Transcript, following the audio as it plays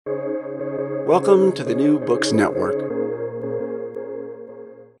Welcome to the New Books Network.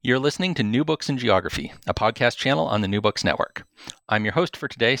 You're listening to New Books in Geography, a podcast channel on the New Books Network. I'm your host for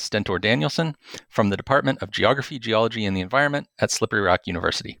today, Stentor Danielson, from the Department of Geography, Geology, and the Environment at Slippery Rock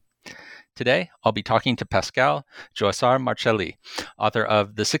University. Today, I'll be talking to Pascale Joassart-Marcelli, author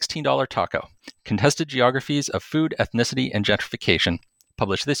of The $16 Taco, Contested Geographies of Food, Ethnicity, and Gentrification,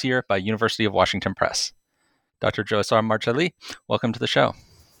 published this year by University of Washington Press. Dr. Joassart-Marcelli, welcome to the show.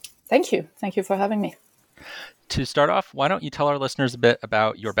 Thank you. Thank you for having me. To start off, why don't you tell our listeners a bit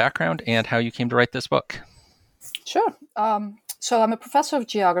about your background and how you came to write this book? Sure. So I'm a professor of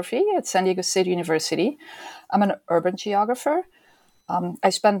geography at San Diego State University. I'm an urban geographer. I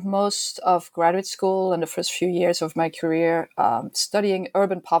spent most of graduate school and the first few years of my career studying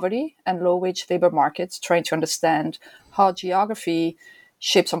urban poverty and low-wage labor markets, trying to understand how geography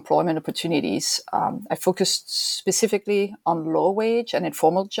shapes employment opportunities. I focused specifically on low-wage and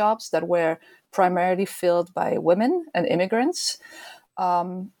informal jobs that were primarily filled by women and immigrants.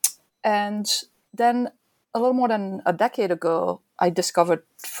 And then a little more than a decade ago, I discovered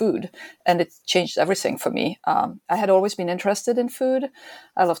food, and it changed everything for me. I had always been interested in food.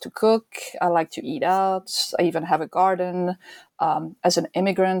 I love to cook. I like to eat out. I even have a garden. As an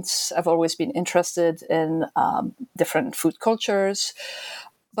immigrant, I've always been interested in different food cultures.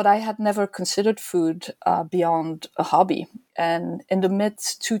 But I had never considered food beyond a hobby. And in the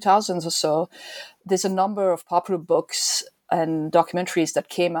mid-2000s or so, there's a number of popular books and documentaries that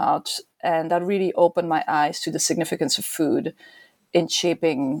came out, and that really opened my eyes to the significance of food in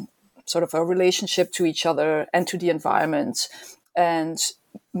shaping sort of a relationship to each other and to the environment, and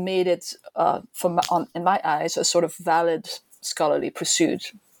made it, in my eyes, a sort of valid scholarly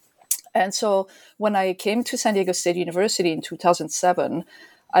pursuit. And so when I came to San Diego State University in 2007,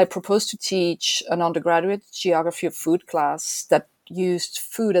 I proposed to teach an undergraduate geography of food class that used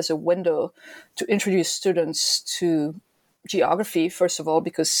food as a window to introduce students to geography, first of all,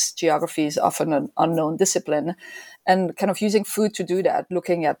 because geography is often an unknown discipline, and kind of using food to do that,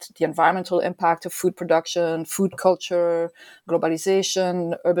 looking at the environmental impact of food production, food culture,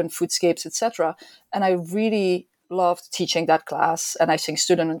 globalization, urban foodscapes, etc. And I really loved teaching that class, and I think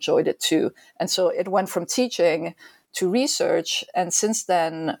students enjoyed it too. And so it went from teaching to research, and since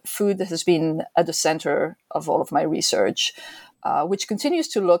then, food has been at the center of all of my research, which continues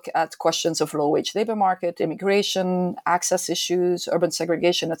to look at questions of low-wage labor market, immigration, access issues, urban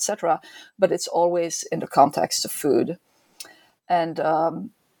segregation, etc. But it's always in the context of food. And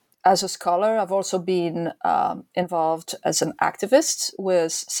as a scholar, I've also been involved as an activist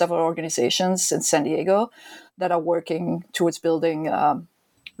with several organizations in San Diego that are working towards building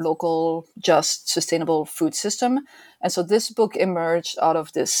local, just, sustainable food system. And so this book emerged out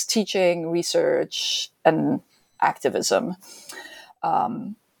of this teaching, research, and activism.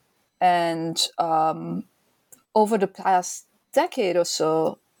 Over the past decade or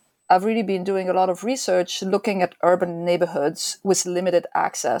so, I've really been doing a lot of research looking at urban neighborhoods with limited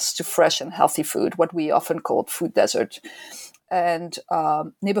access to fresh and healthy food, what we often call food desert. And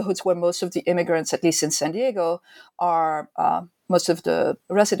neighborhoods where most of the immigrants, at least in San Diego, are most of the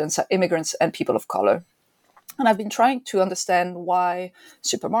residents are immigrants and people of color. And I've been trying to understand why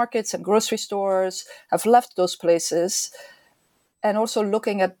supermarkets and grocery stores have left those places, and also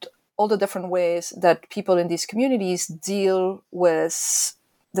looking at all the different ways that people in these communities deal with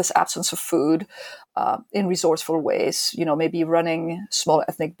this absence of food in resourceful ways. You know, maybe running small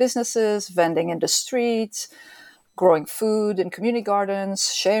ethnic businesses, vending in the streets, growing food in community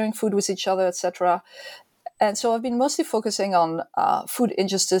gardens, sharing food with each other, etc. And so I've been mostly focusing on food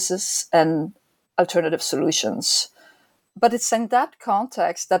injustices and alternative solutions. But it's in that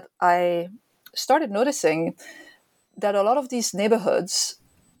context that I started noticing that a lot of these neighborhoods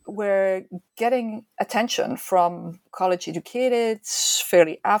were getting attention from college-educated,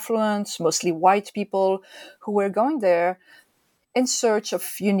 fairly affluent, mostly white people who were going there in search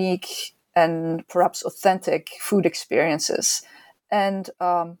of unique and perhaps authentic food experiences. And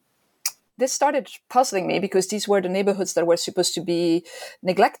this started puzzling me because these were the neighborhoods that were supposed to be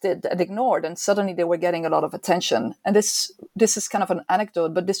neglected and ignored, and suddenly they were getting a lot of attention. And this is kind of an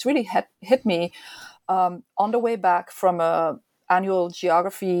anecdote, but this really hit me on the way back from a annual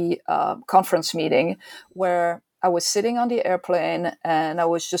geography conference meeting where I was sitting on the airplane and I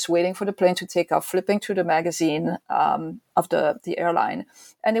was just waiting for the plane to take off, flipping through the magazine of the airline.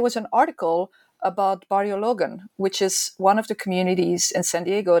 And there was an article about Barrio Logan, which is one of the communities in San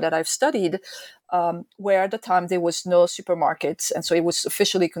Diego that I've studied, where at the time there was no supermarkets. And so it was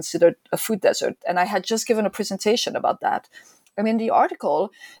officially considered a food desert. And I had just given a presentation about that. And in the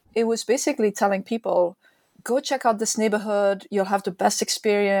article, it was basically telling people go check out this neighborhood. You'll have the best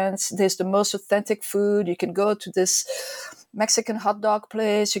experience. There's the most authentic food. You can go to this Mexican hot dog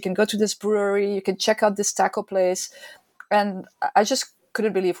place. You can go to this brewery. You can check out this taco place. And I just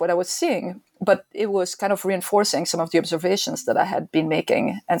couldn't believe what I was seeing. But it was kind of reinforcing some of the observations that I had been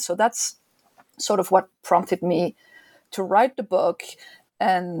making. And so that's sort of what prompted me to write the book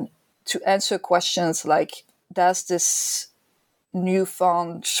and to answer questions like, does this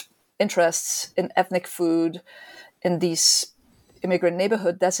newfound interests in ethnic food in these immigrant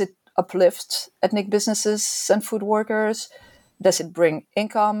neighborhoods, does it uplift ethnic businesses and food workers? Does it bring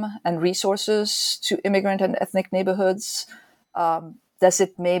income and resources to immigrant and ethnic neighborhoods? Does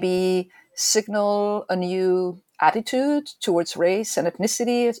it maybe signal a new attitude towards race and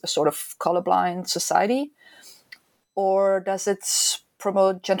ethnicity, a sort of colorblind society? Or does it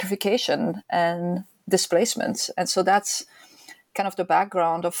promote gentrification and displacement? And so that's kind of the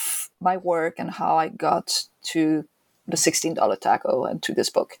background of my work and how I got to the $16 taco and to this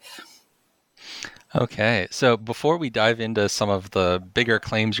book. Okay, so before we dive into some of the bigger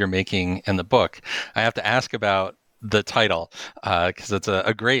claims you're making in the book, I have to ask about the title, because it's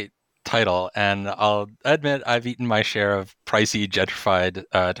a great title. And I'll admit I've eaten my share of pricey, gentrified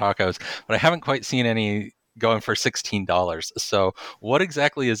tacos, but I haven't quite seen any going for $16. So what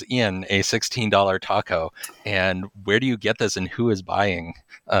exactly is in a $16 taco, and where do you get this, and who is buying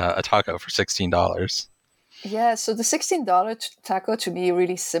a taco for $16? Yeah, so the $16 taco to me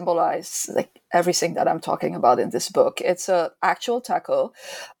really symbolized like everything that I'm talking about in this book. It's a actual taco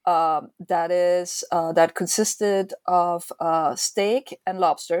that consisted of steak and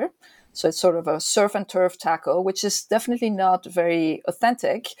lobster. So it's sort of a surf and turf taco, which is definitely not very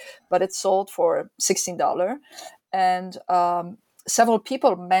authentic, but it's sold for $16. And several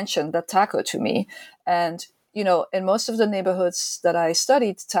people mentioned that taco to me. And you know, in most of the neighborhoods that I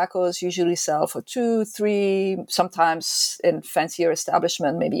studied, tacos usually sell for $2, $3, sometimes in fancier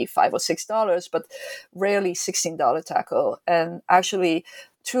establishment, maybe $5 or $6, but rarely $16 taco. And actually,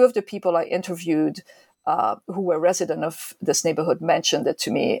 two of the people I interviewed who were resident of this neighborhood mentioned it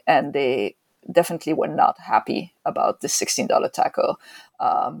to me, and they definitely were not happy about the $16 taco.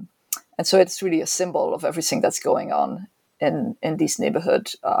 And so it's really a symbol of everything that's going on in these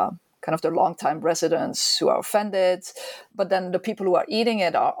neighborhoods. Kind of the longtime residents who are offended, but then the people who are eating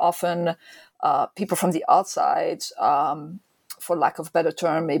it are often people from the outside, for lack of a better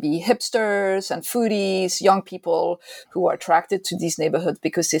term, maybe hipsters and foodies, young people who are attracted to these neighborhoods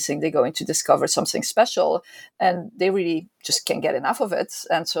because they think they're going to discover something special, and they really just can't get enough of it.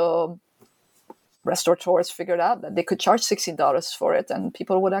 And so restaurateurs figured out that they could charge $16 for it, and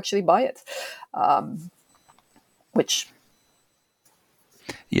people would actually buy it, which...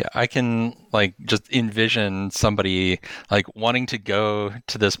 Yeah, I can like just envision somebody like wanting to go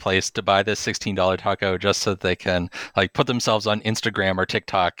to this place to buy this $16 taco just so that they can like put themselves on Instagram or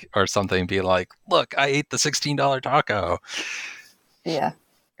TikTok or something, be like, look, I ate the $16 taco. Yeah.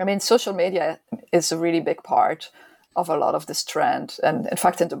 I mean, social media is a really big part of a lot of this trend. And in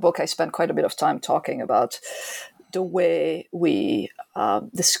fact, in the book, I spent quite a bit of time talking about the way we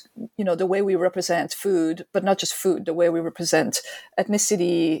the way we represent food, but not just food, the way we represent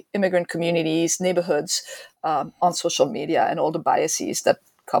ethnicity, immigrant communities, neighborhoods on social media, and all the biases that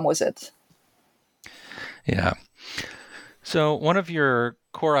come with it. Yeah. So one of your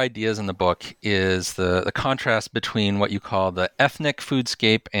core ideas in the book is the contrast between what you call the ethnic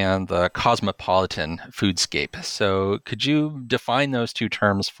foodscape and the cosmopolitan foodscape. So could you define those two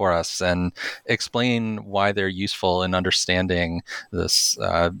terms for us and explain why they're useful in understanding this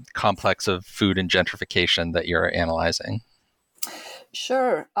complex of food and gentrification that you're analyzing?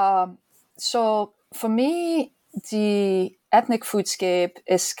 Sure. So for me, the ethnic foodscape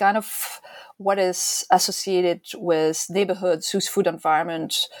is kind of what is associated with neighborhoods whose food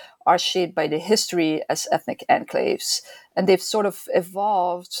environment are shaped by the history as ethnic enclaves. And they've sort of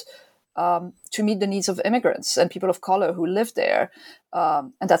evolved to meet the needs of immigrants and people of color who live there.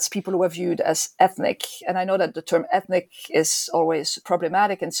 And that's people who are viewed as ethnic. And I know that the term ethnic is always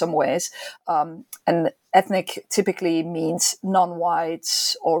problematic in some ways. And ethnic typically means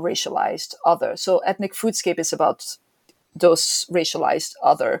non-white or racialized other. So ethnic foodscape is about those racialized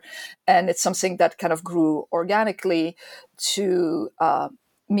other. And it's something that kind of grew organically to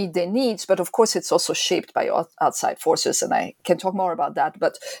meet their needs. But of course, it's also shaped by outside forces. And I can talk more about that.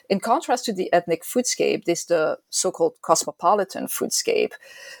 But in contrast to the ethnic foodscape, there's the so-called cosmopolitan foodscape,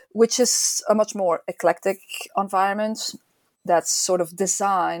 which is a much more eclectic environment that's sort of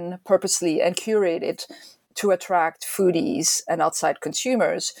designed purposely and curated to attract foodies and outside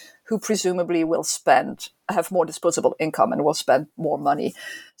consumers who presumably will have more disposable income and will spend more money.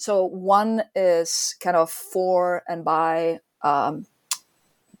 So one is kind of for and by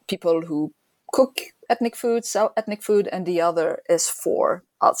people who cook ethnic food, sell ethnic food, and the other is for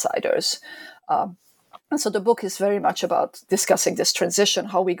outsiders. And so the book is very much about discussing this transition,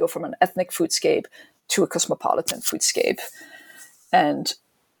 how we go from an ethnic foodscape to a cosmopolitan foodscape. And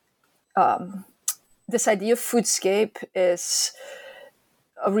this idea of foodscape is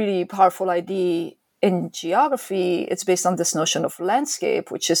a really powerful idea in geography. It's based on this notion of landscape,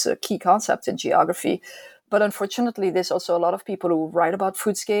 which is a key concept in geography. But unfortunately, there's also a lot of people who write about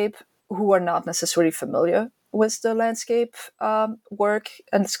foodscape who are not necessarily familiar with the landscape work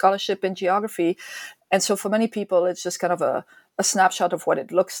and scholarship in geography. And so for many people, it's just kind of a snapshot of what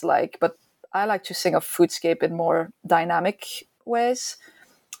it looks like. But I like to think of foodscape in more dynamic ways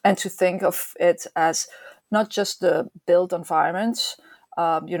and to think of it as not just the built environment,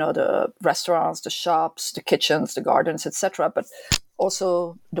 the restaurants, the shops, the kitchens, the gardens, etc., but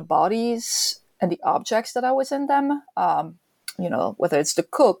also the bodies and the objects that are within them. Whether it's the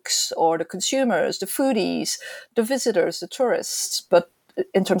cooks or the consumers, the foodies, the visitors, the tourists. But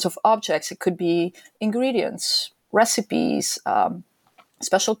in terms of objects, it could be ingredients, recipes,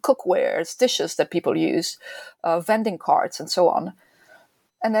 special cookwares, dishes that people use, vending carts, and so on.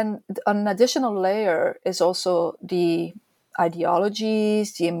 And then an additional layer is also the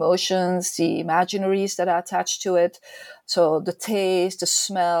ideologies, the emotions, the imaginaries that are attached to it. So the taste, the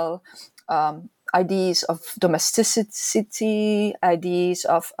smell, ideas of domesticity, ideas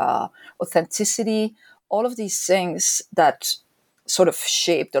of authenticity, all of these things that sort of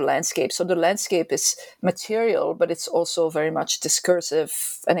shape the landscape. So the landscape is material, but it's also very much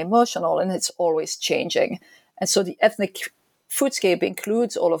discursive and emotional, and it's always changing. And so the ethnic foodscape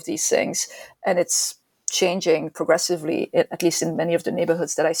includes all of these things, and it's changing progressively, at least in many of the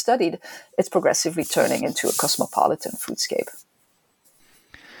neighborhoods that I studied. It's progressively turning into a cosmopolitan foodscape.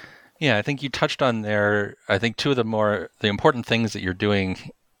 Yeah, I think you touched on there, I think two of the important things that you're doing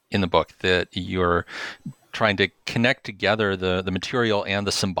in the book, that you're trying to connect together the material and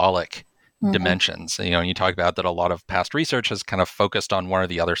the symbolic dimensions. And you talk about that a lot of past research has kind of focused on one or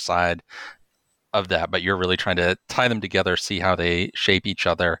the other side of that, but you're really trying to tie them together, see how they shape each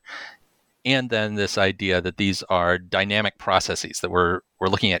other. And then this idea that these are dynamic processes, that we're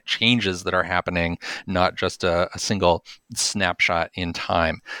looking at changes that are happening, not just a single snapshot in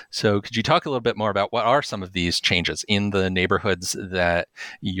time. So could you talk a little bit more about what are some of these changes in the neighborhoods that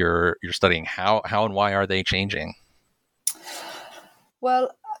you're studying? How and why are they changing?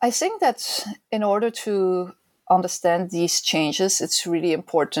 Well, I think that in order to understand these changes, it's really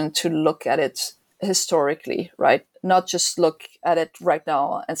important to look at it historically, right? Not just look at it right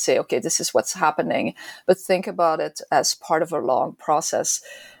now and say, okay, this is what's happening, but think about it as part of a long process.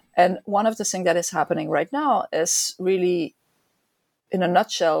 And one of the things that is happening right now is really, in a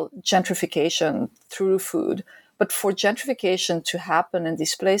nutshell, gentrification through food. But for gentrification to happen in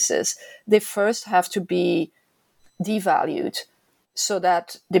these places, they first have to be devalued so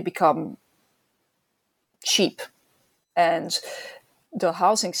that they become cheap. And the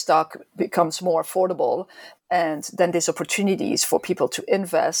housing stock becomes more affordable, and then there's opportunities for people to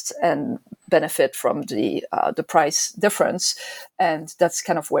invest and benefit from the price difference, and that's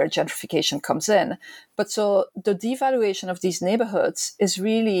kind of where gentrification comes in. But so the devaluation of these neighborhoods is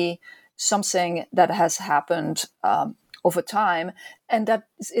really something that has happened over time, and that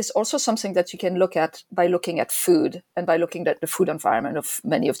is also something that you can look at by looking at food and by looking at the food environment of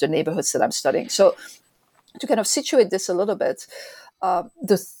many of the neighborhoods that I'm studying. So to kind of situate this a little bit,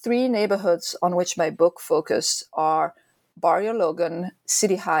 the three neighborhoods on which my book focused are Barrio Logan,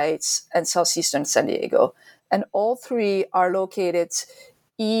 City Heights, and Southeastern San Diego. And all three are located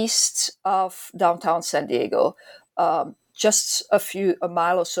east of downtown San Diego, just a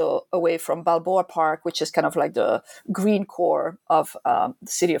mile or so away from Balboa Park, which is kind of like the green core of the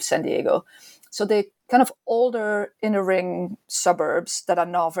city of San Diego. So they kind of older inner ring suburbs that are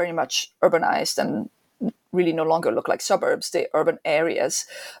now very much urbanized and really no longer look like suburbs. They're urban areas,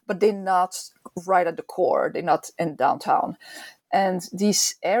 but they're not right at the core. They're not in downtown. And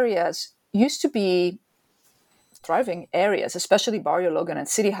these areas used to be thriving areas, especially Barrio Logan and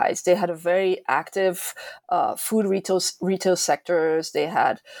City Heights. They had a very active food retail sectors. They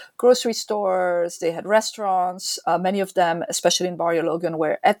had grocery stores. They had restaurants. Many of them, especially in Barrio Logan,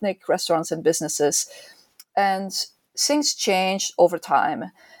 were ethnic restaurants and businesses. And things changed over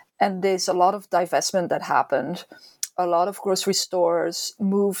time. And there's a lot of divestment that happened. A lot of grocery stores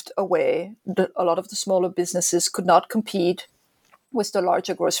moved away. A lot of the smaller businesses could not compete with the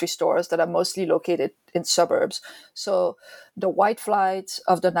larger grocery stores that are mostly located in suburbs. So the white flight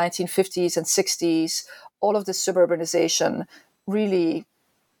of the 1950s and 60s, all of the suburbanization really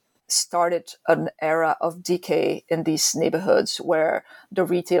started an era of decay in these neighborhoods where the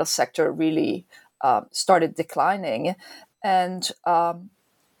retail sector really started declining. And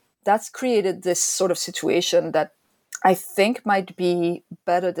that's created this sort of situation that I think might be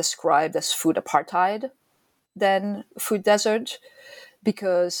better described as food apartheid than food desert,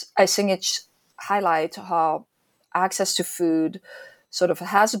 because I think it highlights how access to food sort of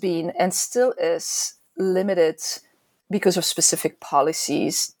has been and still is limited because of specific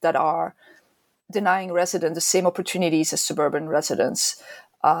policies that are denying residents the same opportunities as suburban residents,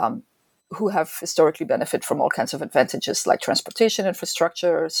 who have historically benefited from all kinds of advantages like transportation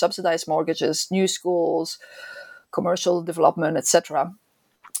infrastructure, subsidized mortgages, new schools, commercial development, etc.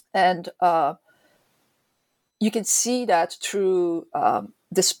 And you can see that through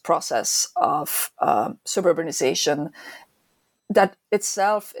this process of suburbanization that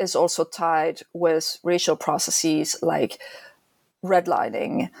itself is also tied with racial processes like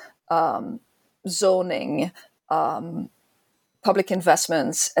redlining, zoning, public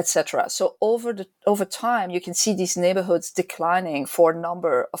investments, etc. So over time, you can see these neighborhoods declining for a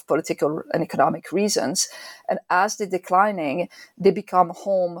number of political and economic reasons. And as they're declining, they become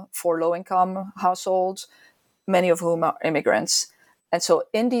home for low-income households, many of whom are immigrants. And so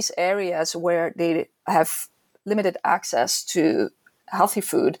in these areas where they have limited access to healthy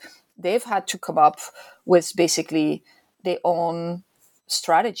food, they've had to come up with basically their own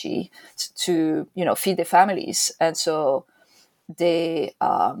strategy to, feed their families. And so they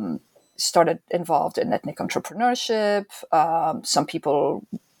started involved in ethnic entrepreneurship. Some people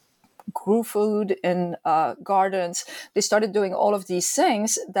grew food in gardens. They started doing all of these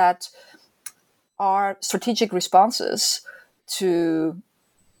things that are strategic responses to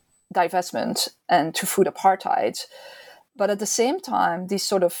divestment and to food apartheid. But at the same time, these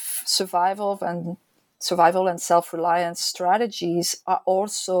sort of survival and self-reliance strategies are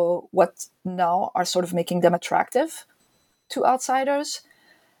also what now are sort of making them attractive to outsiders.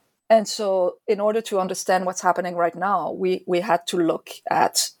 And so in order to understand what's happening right now, we had to look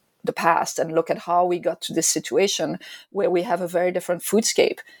at the past and look at how we got to this situation where we have a very different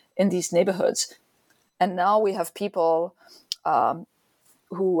foodscape in these neighborhoods. And now we have people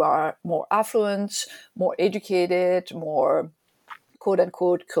who are more affluent, more educated, more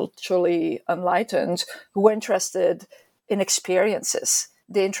quote-unquote culturally enlightened, who are interested in experiences.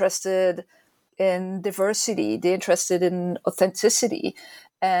 They're interested in diversity. They're interested in authenticity.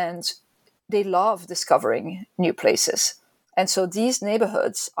 And they love discovering new places. And so these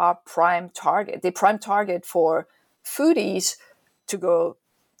neighborhoods are prime target. They're prime target for foodies to go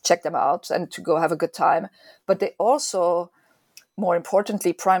check them out and to go have a good time. But they also, more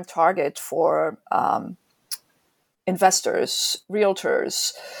importantly, prime target for investors,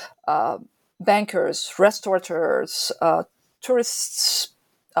 realtors, bankers, restaurateurs, tourists,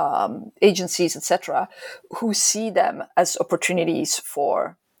 agencies, etc., who see them as opportunities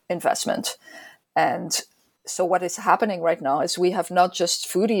for investment. And so what is happening right now is we have not just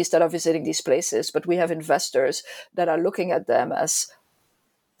foodies that are visiting these places, but we have investors that are looking at them as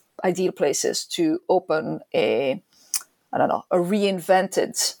ideal places to open a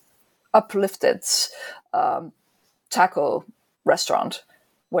reinvented, uplifted taco restaurant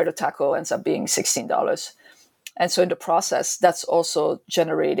where the taco ends up being $16. And so in the process, that's also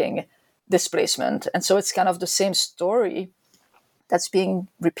generating displacement. And so it's kind of the same story that's being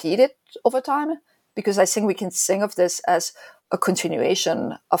repeated over time, because I think we can think of this as a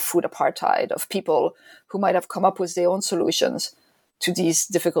continuation of food apartheid, of people who might have come up with their own solutions to these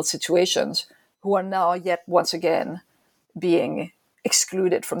difficult situations, who are now yet once again being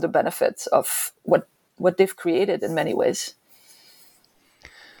excluded from the benefits of what they've created in many ways.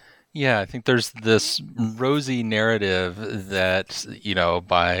 Yeah, I think there's this rosy narrative that,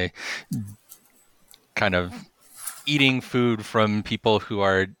 by kind of eating food from people who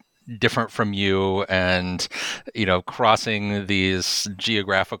are different from you and, crossing these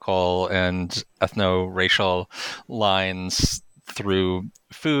geographical and ethno-racial lines through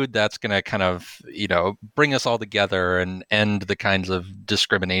food, that's going to kind of, bring us all together and end the kinds of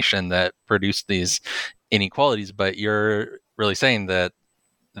discrimination that produce these inequalities. But you're really saying that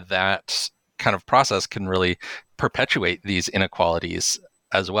kind of process can really perpetuate these inequalities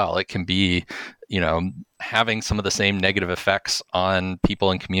as well. It can be, having some of the same negative effects on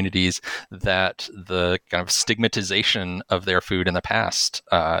people and communities that the kind of stigmatization of their food in the past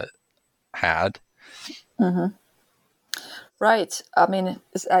had. Mm-hmm. Right. I mean,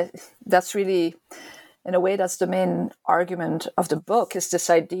 that's really in a way, that's the main argument of the book, is this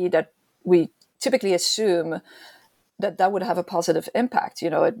idea that we typically assume that would have a positive impact.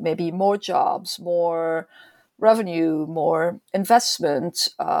 It may be more jobs, more revenue, more investment,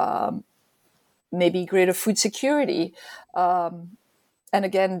 maybe greater food security. And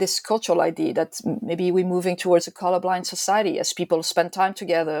again, this cultural idea that maybe we're moving towards a colorblind society as people spend time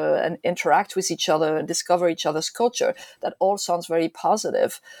together and interact with each other and discover each other's culture. That all sounds very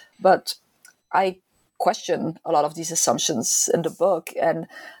positive. But I question a lot of these assumptions in the book, and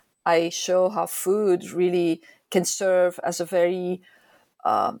I show how food really can serve as a very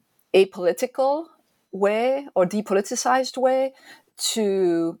apolitical way or depoliticized way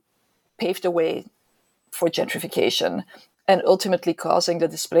to pave the way for gentrification, and ultimately causing the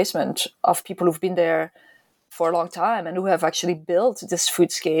displacement of people who've been there for a long time and who have actually built this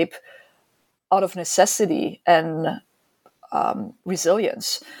foodscape out of necessity and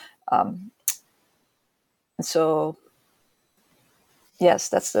resilience. And so, yes,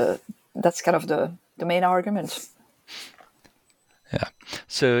 that's kind of the main argument. Yeah.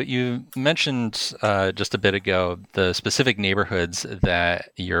 So you mentioned just a bit ago the specific neighborhoods that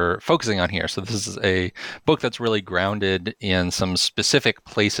you're focusing on here. So this is a book that's really grounded in some specific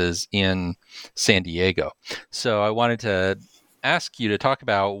places in San Diego. So I wanted to ask you to talk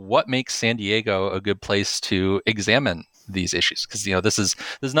about what makes San Diego a good place to examine these issues, because this is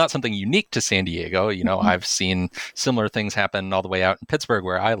not something unique to San Diego. I've seen similar things happen all the way out in Pittsburgh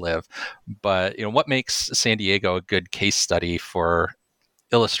where I live, but what makes San Diego a good case study for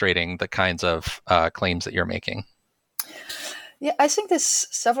illustrating the kinds of claims that you're making? Yeah, I think there's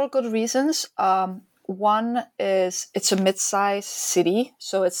several good reasons. One is it's a mid-sized city,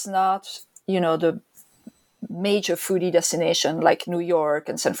 so it's not the major foodie destination like New York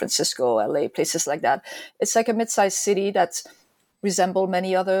and San Francisco, LA, places like that. It's like a mid-sized city that resemble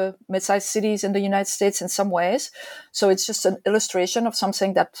many other mid-sized cities in the United States in some ways. So it's just an illustration of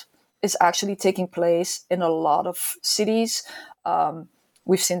something that is actually taking place in a lot of cities.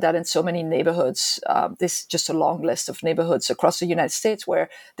 We've seen that in so many neighborhoods. There's just a long list of neighborhoods across the United States where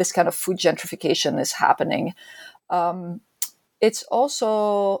this kind of food gentrification is happening. It's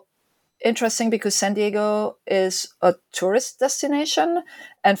also interesting because San Diego is a tourist destination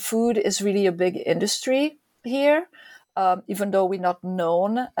and food is really a big industry here. Even though we're not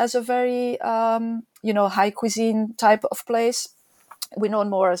known as a very, high cuisine type of place, we're known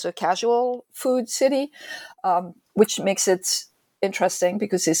more as a casual food city, which makes it interesting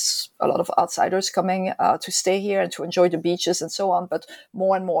because there's a lot of outsiders coming to stay here and to enjoy the beaches and so on. But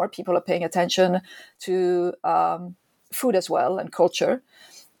more and more people are paying attention to food as well and culture.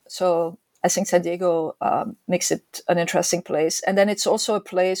 So I think San Diego makes it an interesting place. And then it's also a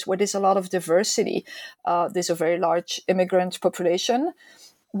place where there's a lot of diversity. There's a very large immigrant population.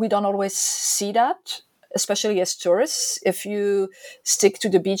 We don't always see that, especially as tourists. If you stick to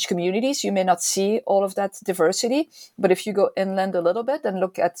the beach communities, you may not see all of that diversity. But if you go inland a little bit and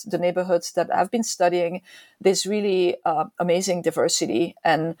look at the neighborhoods that I've been studying, there's really amazing diversity.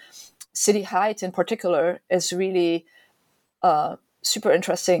 And City Heights in particular is really super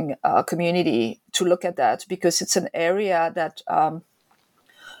interesting community to look at that, because it's an area that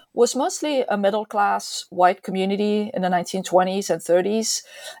was mostly a middle-class white community in the 1920s and 30s.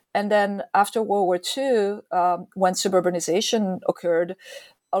 And then after World War II, when suburbanization occurred,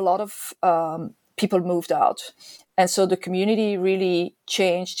 a lot of people moved out. And so the community really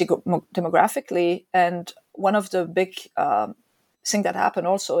changed demographically. And one of the big thing that happened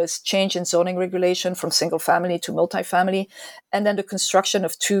also is change in zoning regulation from single family to multifamily, and then the construction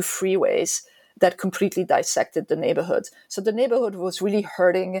of 2 freeways that completely dissected the neighborhood. So the neighborhood was really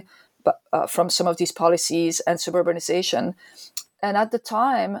hurting from some of these policies and suburbanization. And at the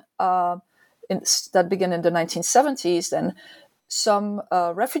time, that began in the 1970s, then some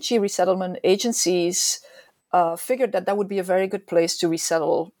refugee resettlement agencies figured that would be a very good place to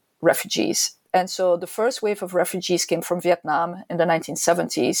resettle refugees. And so the first wave of refugees came from Vietnam in the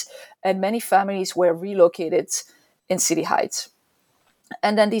 1970s, and many families were relocated in City Heights.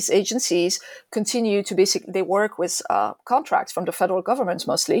 And then these agencies continue to they work with contracts from the federal government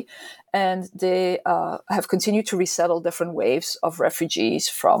mostly, and they have continued to resettle different waves of refugees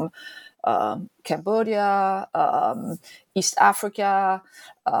from Cambodia, East Africa.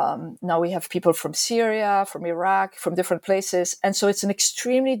 Now we have people from Syria, from Iraq, from different places. And so it's an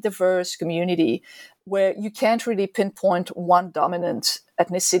extremely diverse community where you can't really pinpoint one dominant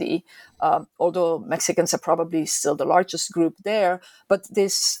ethnicity, although Mexicans are probably still the largest group there. But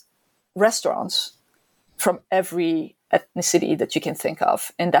there's restaurants from every ethnicity that you can think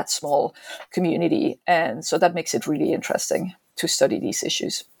of in that small community. And so that makes it really interesting to study these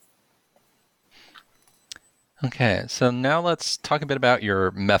issues. Okay, so now let's talk a bit about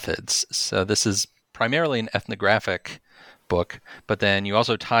your methods. So this is primarily an ethnographic book, but then you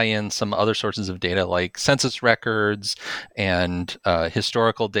also tie in some other sources of data like census records and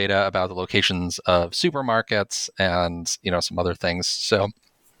historical data about the locations of supermarkets and some other things. So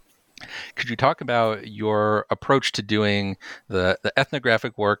could you talk about your approach to doing the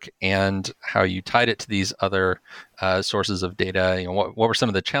ethnographic work and how you tied it to these other sources of data? What were some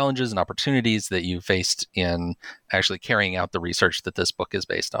of the challenges and opportunities that you faced in actually carrying out the research that this book is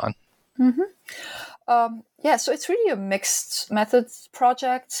based on? So it's really a mixed methods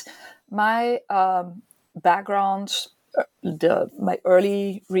project. My background, my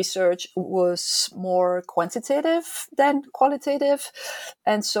early research was more quantitative than qualitative.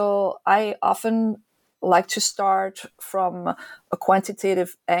 And so I often like to start from a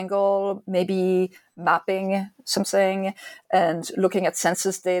quantitative angle, maybe mapping something and looking at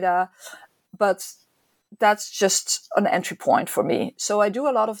census data. But that's just an entry point for me. So I do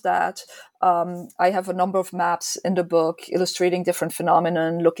a lot of that. I have a number of maps in the book illustrating different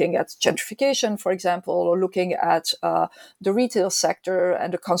phenomenon, looking at gentrification, for example, or looking at the retail sector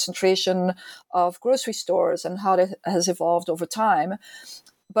and the concentration of grocery stores and how that has evolved over time.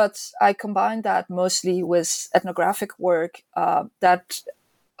 But I combine that mostly with ethnographic work that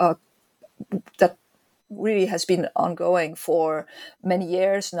really has been ongoing for many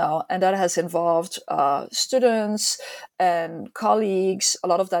years now, and that has involved students and colleagues. A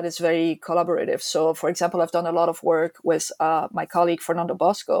lot of that is very collaborative. So, for example, I've done a lot of work with my colleague Fernando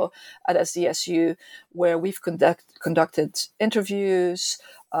Bosco at SDSU, where we've conducted interviews.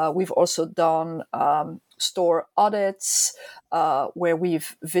 We've also done store audits, where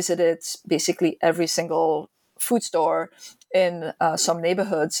we've visited basically every single food store in some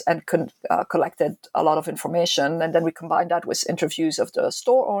neighborhoods and collected a lot of information. And then we combined that with interviews of the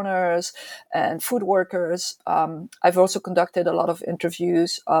store owners and food workers. I've also conducted a lot of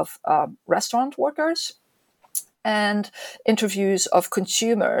interviews of restaurant workers and interviews of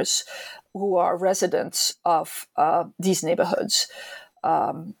consumers who are residents of these neighborhoods.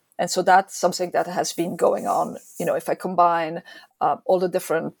 And so that's something that has been going on. If I combine all the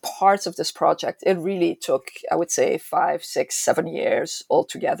different parts of this project, it really took, I would say, 5, 6, 7 years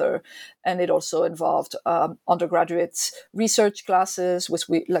altogether. And it also involved undergraduate research classes,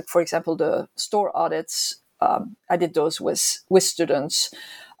 like, for example, the store audits. I did those with students.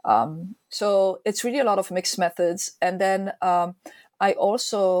 So it's really a lot of mixed methods. And then I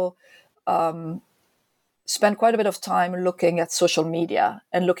also spend quite a bit of time looking at social media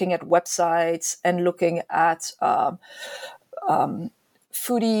and looking at websites and looking at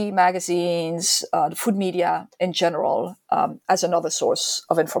foodie magazines, the food media in general, as another source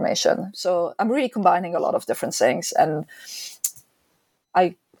of information. So I'm really combining a lot of different things, and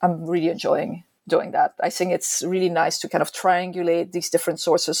I'm really enjoying doing that. I think it's really nice to kind of triangulate these different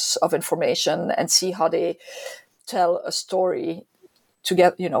sources of information and see how they tell a story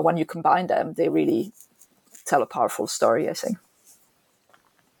together. When you combine them, they really tell a powerful story, I think.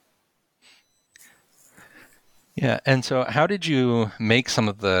 Yeah, and so how did you make some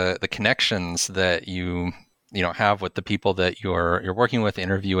of the connections that you have with the people that you're working with,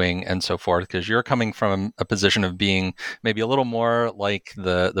 interviewing, and so forth? Because you're coming from a position of being maybe a little more like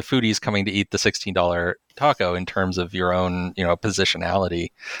the foodies coming to eat the $16 taco in terms of your own positionality.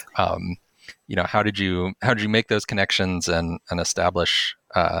 How did you make those connections and establish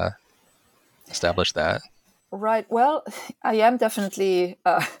that? Right. Well, I am definitely,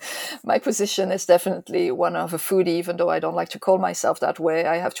 my position is definitely one of a foodie, even though I don't like to call myself that way.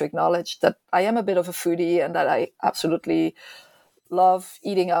 I have to acknowledge that I am a bit of a foodie and that I absolutely love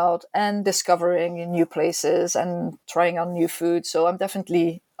eating out and discovering new places and trying on new food. So I'm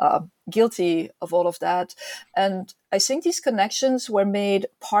definitely guilty of all of that. And I think these connections were made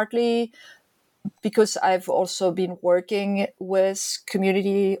partly because I've also been working with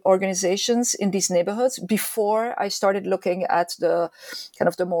community organizations in these neighborhoods before I started looking at the kind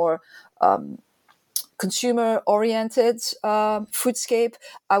of the more consumer-oriented foodscape.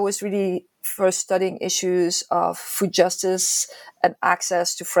 I was really first studying issues of food justice and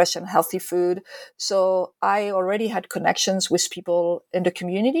access to fresh and healthy food. So I already had connections with people in the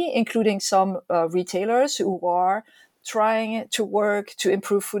community, including some retailers who are trying to work to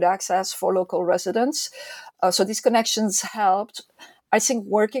improve food access for local residents. So these connections helped. I think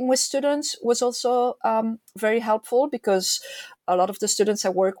working with students was also very helpful because a lot of the students I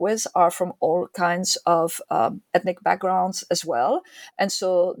work with are from all kinds of ethnic backgrounds as well. And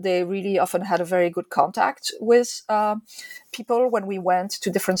so they really often had a very good contact with people when we went to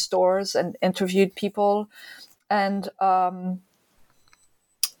different stores and interviewed people. And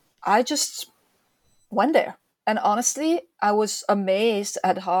I just went there. And honestly, I was amazed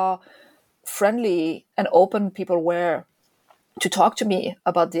at how friendly and open people were to talk to me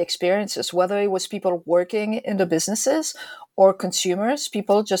about the experiences, whether it was people working in the businesses or consumers.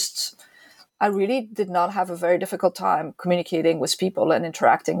 I really did not have a very difficult time communicating with people and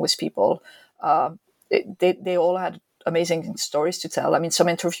interacting with people. They all had amazing stories to tell. I mean, some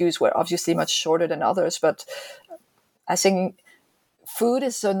interviews were obviously much shorter than others, but I think food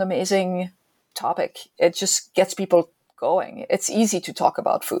is an amazing topic. It just gets people going. It's easy to talk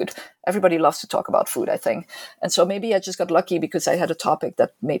about food. Everybody loves to talk about food, I think. And so maybe I just got lucky because I had a topic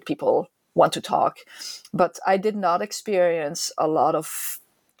that made people want to talk. But I did not experience a lot of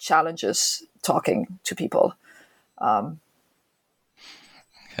challenges talking to people.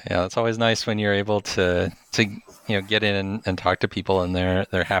 Yeah, it's always nice when you're able to get in and talk to people, and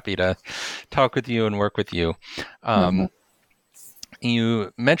they're happy to talk with you and work with you.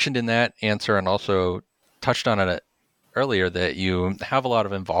 You mentioned in that answer, and also touched on it earlier, that you have a lot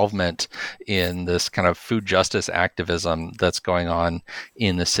of involvement in this kind of food justice activism that's going on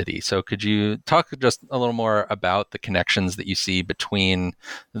in the city. So could you talk just a little more about the connections that you see between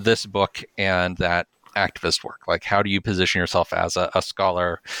this book and that activist work? Like, how do you position yourself as a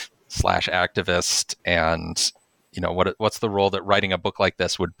scholar / activist, and what's the role that writing a book like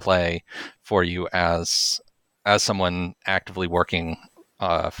this would play for you as someone actively working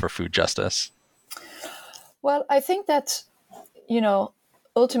for food justice? Well, I think that,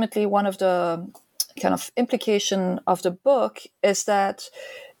 ultimately one of the kind of implication of the book is that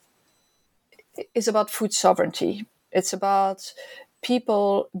it's about food sovereignty. It's about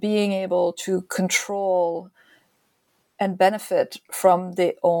people being able to control and benefit from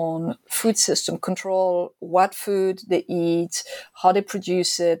their own food system, control what food they eat, how they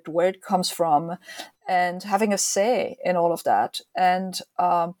produce it, where it comes from, and having a say in all of that. And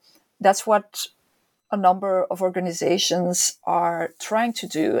that's what a number of organizations are trying to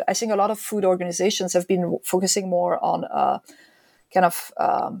do. I think a lot of food organizations have been focusing more on kind of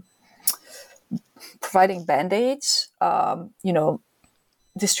providing band-aids,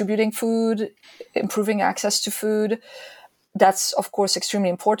 distributing food, improving access to food. That's, of course, extremely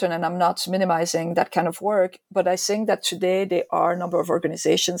important, and I'm not minimizing that kind of work. But I think that today there are a number of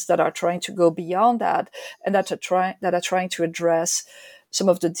organizations that are trying to go beyond that, and that are trying to address some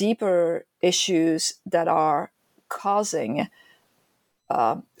of the deeper issues that are causing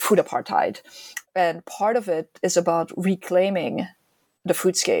food apartheid. And part of it is about reclaiming the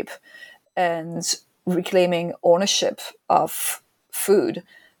foodscape and reclaiming ownership of food,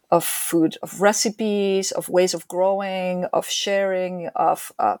 of recipes, of ways of growing, of sharing,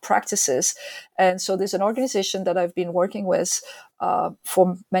 of practices. And so there's an organization that I've been working with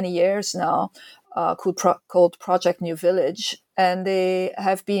for many years now called Project New Village. And they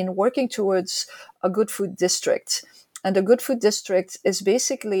have been working towards a good food district. And the good food district is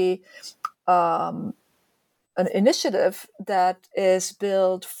basically an initiative that is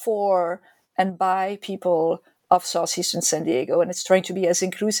built for and by people of Southeastern San Diego. And it's trying to be as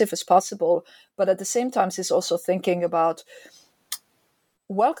inclusive as possible. But at the same time, it's also thinking about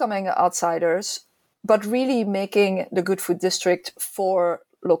welcoming outsiders, but really making the good food district for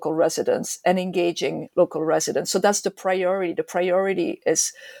local residents and engaging local residents. So that's the priority. The priority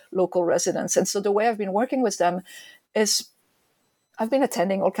is local residents. And so the way I've been working with them is I've been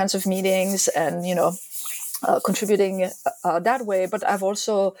attending all kinds of meetings and, contributing that way. But I've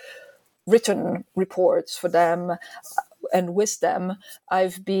also written reports for them and with them.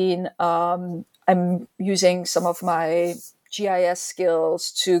 I'm using some of my GIS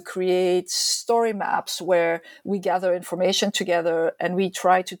skills to create story maps where we gather information together and we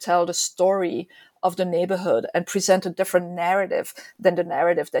try to tell the story of the neighborhood and present a different narrative than the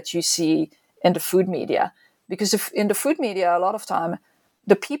narrative that you see in the food media. Because in the food media, a lot of time,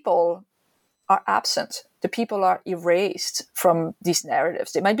 the people are absent. The people are erased from these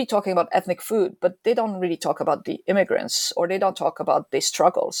narratives. They might be talking about ethnic food, but they don't really talk about the immigrants, or they don't talk about the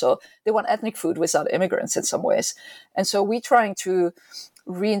struggle. So they want ethnic food without immigrants in some ways. And so we're trying to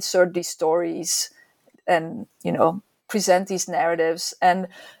reinsert these stories and, present these narratives and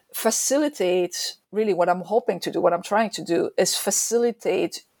facilitate, really what I'm hoping to do, what I'm trying to do is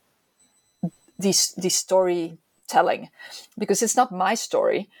facilitate this storytelling, because it's not my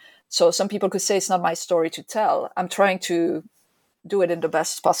story. So some people could say it's not my story to tell. I'm trying to do it in the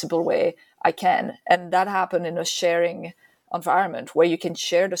best possible way I can. And that happened in a sharing environment where you can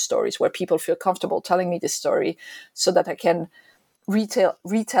share the stories, where people feel comfortable telling me this story so that I can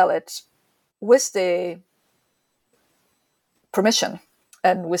retell it with the permission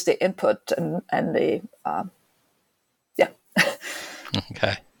and with the input and the, yeah.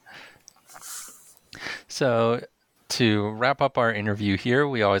 Okay. So to wrap up our interview here,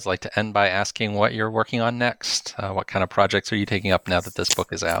 we always like to end by asking what you're working on next. What kind of projects are you taking up now that this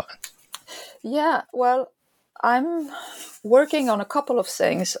book is out? Yeah, well, I'm working on a couple of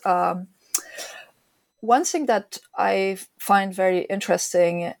things. One thing that I find very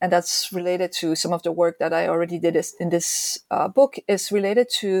interesting, and that's related to some of the work that I already did in this book, is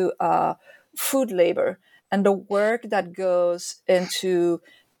related to food labor and the work that goes into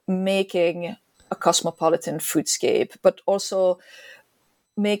making a cosmopolitan foodscape, but also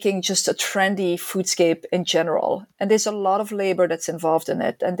making just a trendy foodscape in general. And there's a lot of labor that's involved in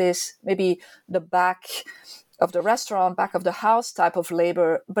it. And there's maybe the back of the restaurant, back of the house type of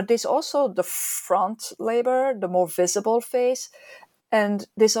labor, but there's also the front labor, the more visible face. And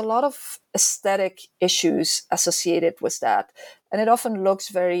there's a lot of aesthetic issues associated with that. And it often looks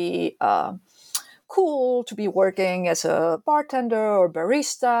very cool to be working as a bartender or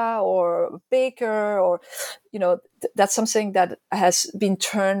barista or baker, or, that's something that has been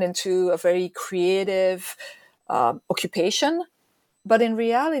turned into a very creative occupation. But in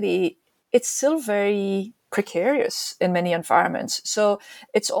reality, it's still very precarious in many environments. So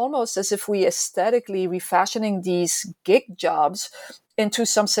it's almost as if we aesthetically refashioning these gig jobs into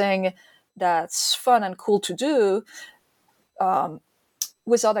something that's fun and cool to do,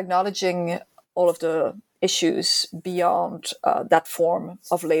 without acknowledging all of the issues beyond that form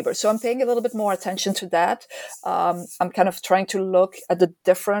of labor. So I'm paying a little bit more attention to that. I'm kind of trying to look at the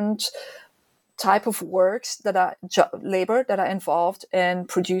different type of works that are labor that are involved in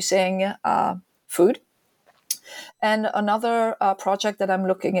producing food. And another project that I'm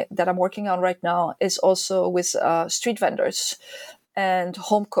working on right now is also with street vendors and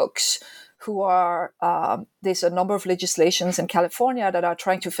home cooks who are, there's a number of legislations in California that are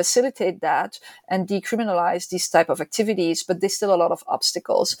trying to facilitate that and decriminalize these type of activities, but there's still a lot of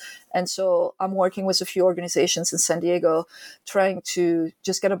obstacles. And so I'm working with a few organizations in San Diego trying to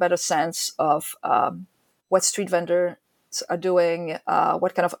just get a better sense of what street vendors are doing,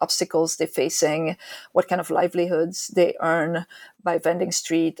 what kind of obstacles they're facing, what kind of livelihoods they earn by vending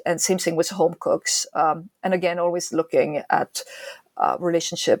street, and same thing with home cooks. And again, always looking at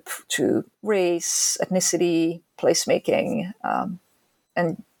relationship to race, ethnicity, placemaking,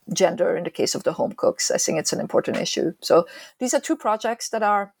 and gender in the case of the home cooks. I think it's an important issue. So these are two projects that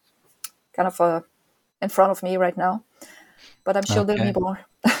are kind of in front of me right now, but I'm sure there'll be more.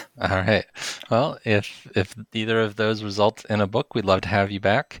 All right. Well, if either of those result in a book, we'd love to have you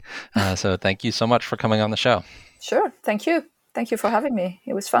back. So thank you so much for coming on the show. Sure. Thank you. Thank you for having me.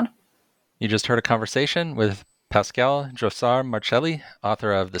 It was fun. You just heard a conversation with Pascale Joassart-Marcelli,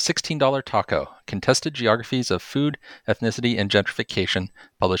 author of The $16 Taco, Contested Geographies of Food, Ethnicity, and Gentrification,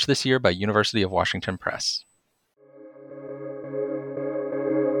 published this year by University of Washington Press.